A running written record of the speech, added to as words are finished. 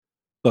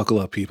Buckle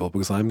up, people,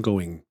 because I'm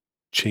going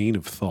chain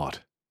of thought.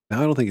 Now,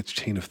 I don't think it's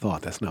chain of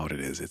thought. That's not what it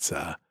is. It's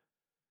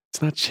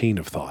not chain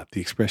of thought. The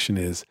expression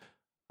is,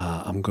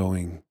 I'm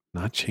going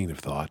not chain of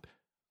thought.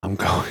 I'm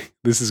going.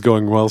 This is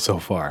going well so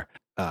far.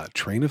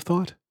 Train of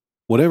thought.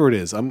 Whatever it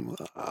is, I'm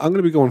going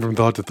to be going from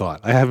thought to thought.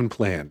 I haven't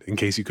planned, in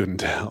case you couldn't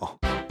tell.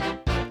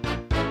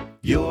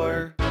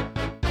 Your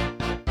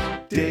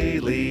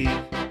Daily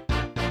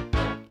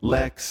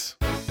Lex.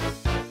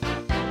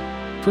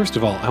 First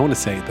of all, I want to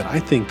say that I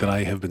think that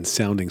I have been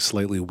sounding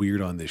slightly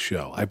weird on this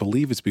show. I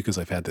believe it's because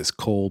I've had this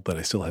cold that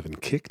I still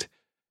haven't kicked,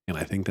 and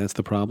I think that's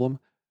the problem.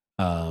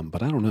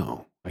 But I don't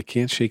know. I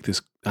can't shake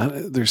this.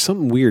 There's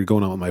something weird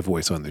going on with my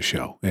voice on this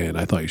show, and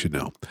I thought you should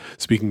know.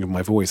 Speaking of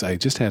my voice, I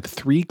just had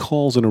 3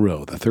 calls in a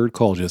row. The third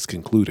call just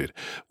concluded,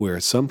 where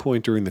at some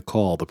point during the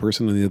call, the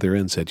person on the other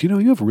end said, you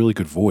have a really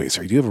good voice,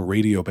 or do you have a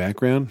radio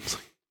background?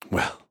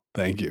 Well,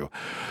 thank you.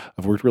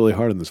 I've worked really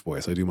hard on this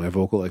voice. I do my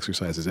vocal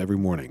exercises every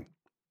morning.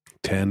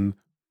 10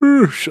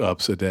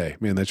 push-ups a day.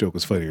 Man, that joke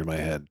was funnier in my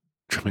head,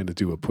 trying to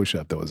do a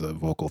push-up that was a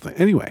vocal thing.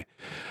 Anyway,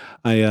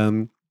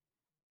 I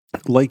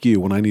like you,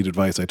 when I need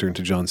advice, I turn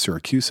to John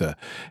Siracusa,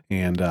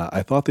 and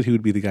I thought that he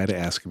would be the guy to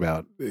ask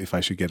about if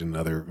I should get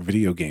another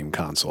video game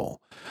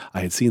console. I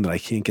had seen that I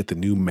can't get the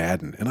new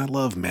Madden, and I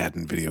love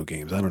Madden video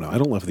games. I don't know. I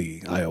don't love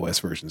the iOS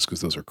versions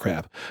because those are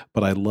crap,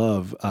 but I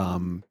love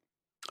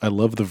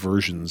the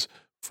versions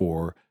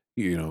for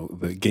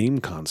the game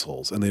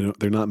consoles, and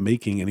they're not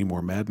making any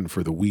more Madden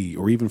for the Wii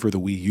or even for the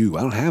Wii U.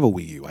 I don't have a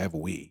Wii U. I have a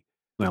Wii,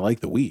 and I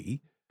like the Wii,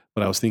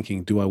 but I was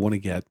thinking, do I want to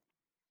get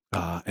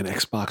an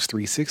Xbox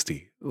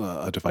 360,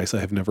 a device I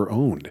have never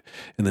owned?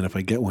 And then if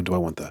I get one, do I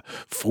want the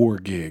 4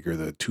 gig or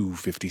the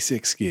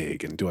 256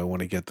 gig? And do I want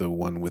to get the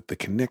one with the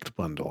Kinect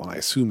bundle? And I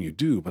assume you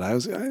do, but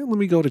let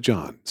me go to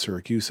John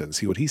Siracusa and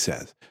see what he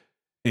says.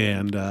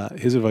 And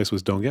his advice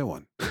was don't get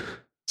one.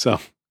 So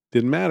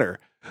didn't matter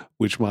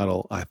which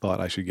model I thought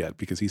I should get,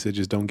 because he said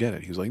just don't get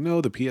it. He was like, no,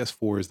 the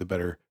PS4 is the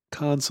better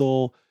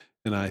console.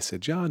 And I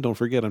said, John, don't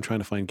forget, I'm trying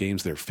to find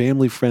games that are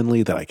family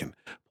friendly, that I can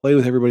play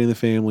with everybody in the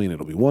family, and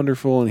it'll be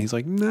wonderful. And he's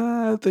like,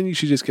 nah, then you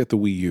should just get the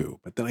Wii U.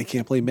 But then I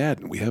can't play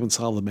Madden. We haven't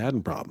solved the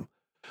Madden problem.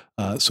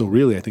 So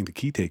really, I think the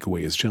key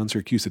takeaway is John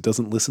Siracusa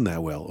doesn't listen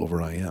that well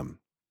over IM.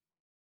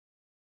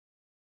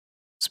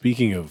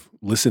 Speaking of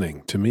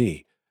listening to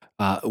me,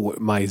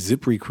 my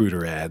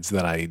ZipRecruiter ads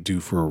that I do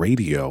for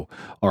radio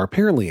are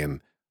apparently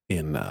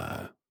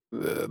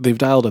they've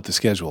dialed up the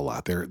schedule a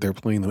lot. They're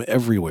playing them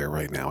everywhere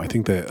right now. I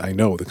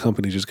know the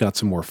company just got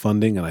some more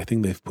funding, and I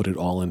think they've put it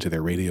all into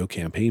their radio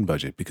campaign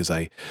budget, because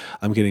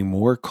I'm getting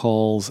more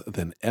calls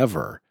than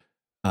ever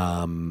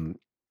from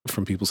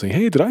people saying,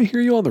 hey, did I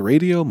hear you on the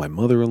radio? My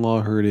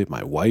mother-in-law heard it.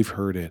 My wife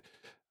heard it.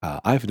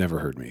 I've never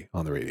heard me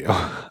on the radio.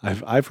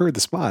 I've heard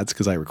the spots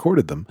because I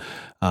recorded them,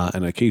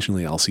 and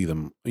occasionally I'll see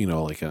them,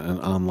 like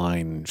an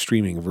online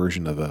streaming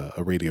version of a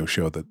radio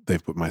show that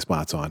they've put my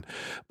spots on.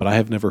 But I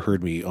have never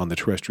heard me on the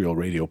terrestrial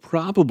radio,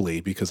 probably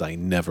because I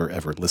never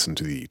ever listened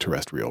to the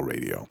terrestrial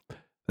radio.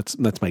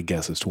 That's my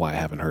guess as to why I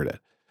haven't heard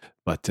it.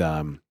 But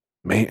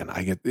man,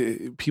 I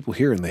get people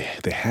here, and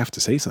they have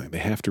to say something. They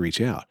have to reach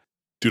out.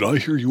 Did I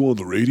hear you on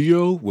the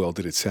radio? Well,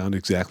 did it sound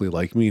exactly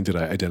like me, and did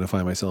I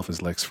identify myself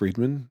as Lex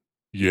Friedman?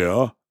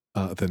 Yeah.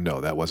 Then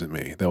no, that wasn't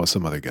me. That was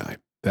some other guy.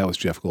 That was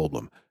Jeff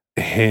Goldblum.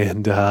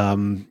 And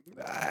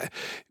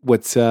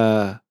what's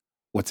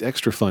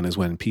extra fun is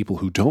when people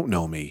who don't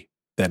know me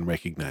then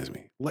recognize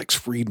me. Lex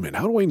Friedman.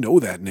 How do I know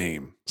that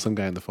name? Some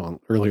guy on the phone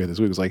earlier this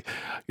week was like,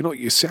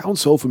 you sound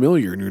so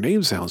familiar, and your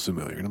name sounds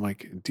familiar. And I'm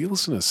like, do you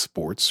listen to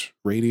sports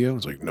radio?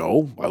 It's like,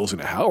 no, I listen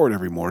to Howard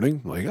every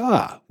morning. I'm like,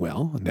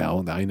 well,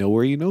 now I know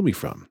where you know me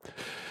from.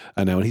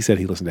 Now, when he said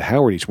he listened to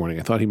Howard each morning,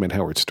 I thought he meant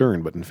Howard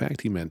Stern, but in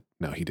fact, he meant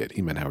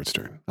Howard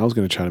Stern. I was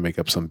going to try to make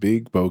up some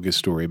big bogus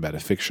story about a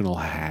fictional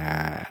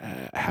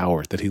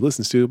Howard that he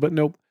listens to, but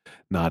nope,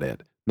 not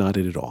it. Not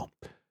it at all.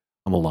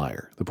 I'm a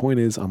liar. The point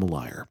is, I'm a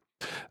liar.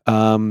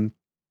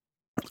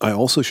 I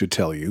also should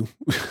tell you,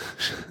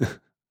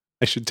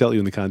 I should tell you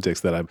in the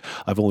context that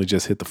I've only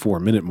just hit the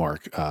 4-minute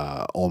mark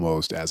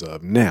almost as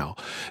of now,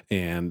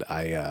 and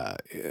I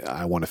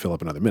want to fill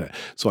up another minute.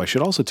 So I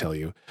should also tell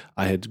you,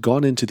 I had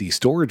gone into the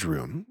storage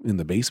room in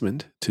the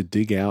basement to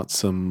dig out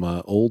some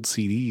old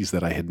CDs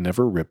that I had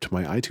never ripped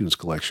my iTunes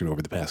collection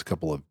over the past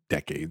couple of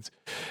decades,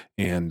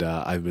 and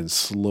I've been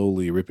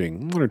slowly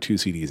ripping 1 or 2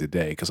 CDs a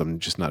day because I'm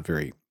just not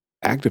very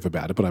active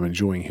about it, but I'm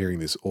enjoying hearing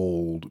this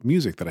old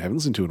music that I haven't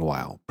listened to in a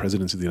while.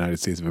 Presidents of the United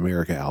States of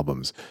America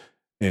albums.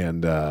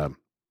 And I'm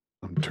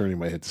turning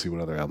my head to see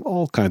what other album,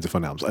 all kinds of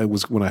fun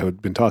albums. When I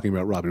had been talking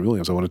about Robin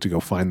Williams, I wanted to go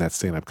find that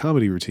stand-up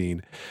comedy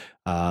routine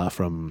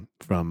from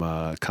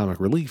Comic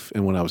Relief.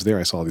 And when I was there,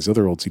 I saw these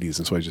other old CDs,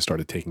 and so I just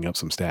started taking up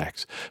some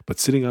stacks. But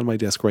sitting on my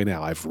desk right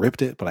now, I've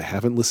ripped it, but I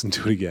haven't listened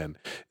to it again,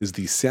 is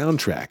the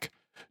soundtrack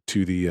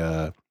to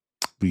the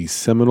the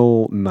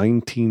seminal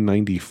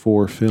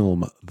 1994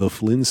 film The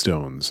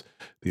Flintstones.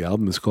 The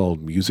album is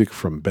called Music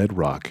from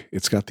Bedrock.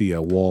 It's got the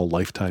Wall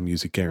Lifetime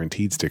Music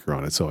Guaranteed sticker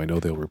on it, so I know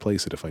they'll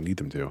replace it if I need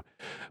them to.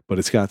 But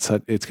it's got the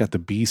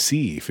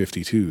BC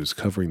 52s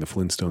covering the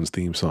Flintstones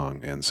theme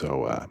song, and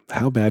so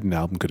how bad an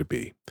album could it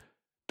be?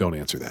 Don't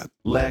answer that.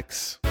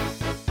 Lex.